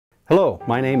Hello,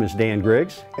 my name is Dan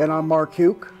Griggs. And I'm Mark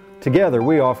Huke. Together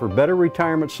we offer better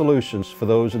retirement solutions for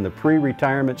those in the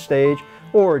pre-retirement stage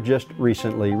or just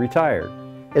recently retired.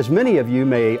 As many of you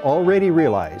may already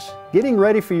realize, getting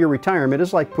ready for your retirement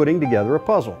is like putting together a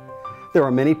puzzle. There are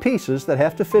many pieces that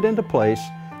have to fit into place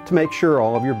to make sure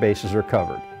all of your bases are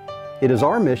covered. It is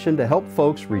our mission to help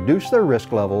folks reduce their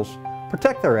risk levels,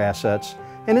 protect their assets,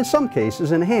 and in some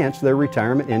cases enhance their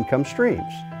retirement income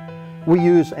streams. We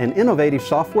use an innovative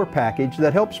software package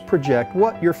that helps project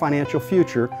what your financial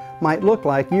future might look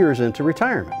like years into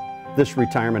retirement. This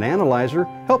retirement analyzer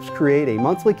helps create a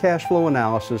monthly cash flow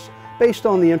analysis based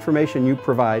on the information you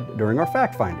provide during our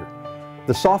fact finder.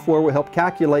 The software will help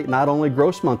calculate not only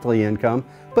gross monthly income,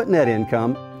 but net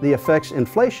income, the effects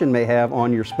inflation may have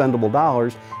on your spendable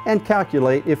dollars, and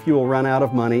calculate if you will run out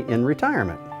of money in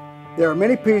retirement. There are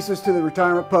many pieces to the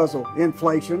retirement puzzle: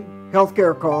 inflation,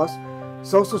 healthcare costs,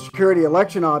 Social Security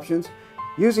election options,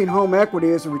 using home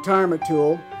equity as a retirement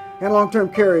tool, and long-term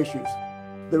care issues.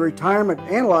 The Retirement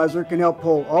Analyzer can help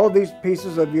pull all of these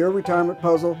pieces of your retirement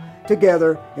puzzle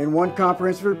together in one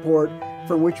comprehensive report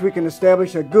from which we can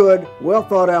establish a good,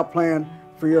 well-thought-out plan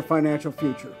for your financial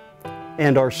future.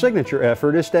 And our signature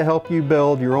effort is to help you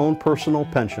build your own personal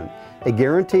pension, a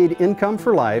guaranteed income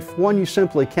for life, one you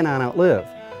simply cannot outlive.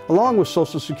 Along with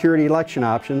Social Security election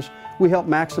options, we help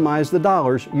maximize the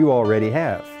dollars you already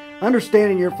have.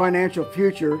 Understanding your financial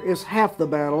future is half the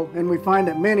battle, and we find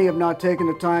that many have not taken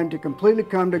the time to completely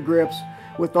come to grips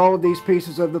with all of these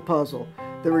pieces of the puzzle.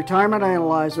 The Retirement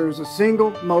Analyzer is the single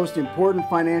most important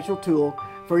financial tool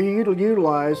for you to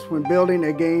utilize when building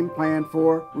a game plan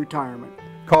for retirement.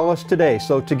 Call us today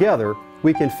so together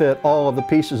we can fit all of the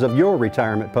pieces of your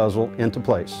retirement puzzle into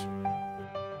place.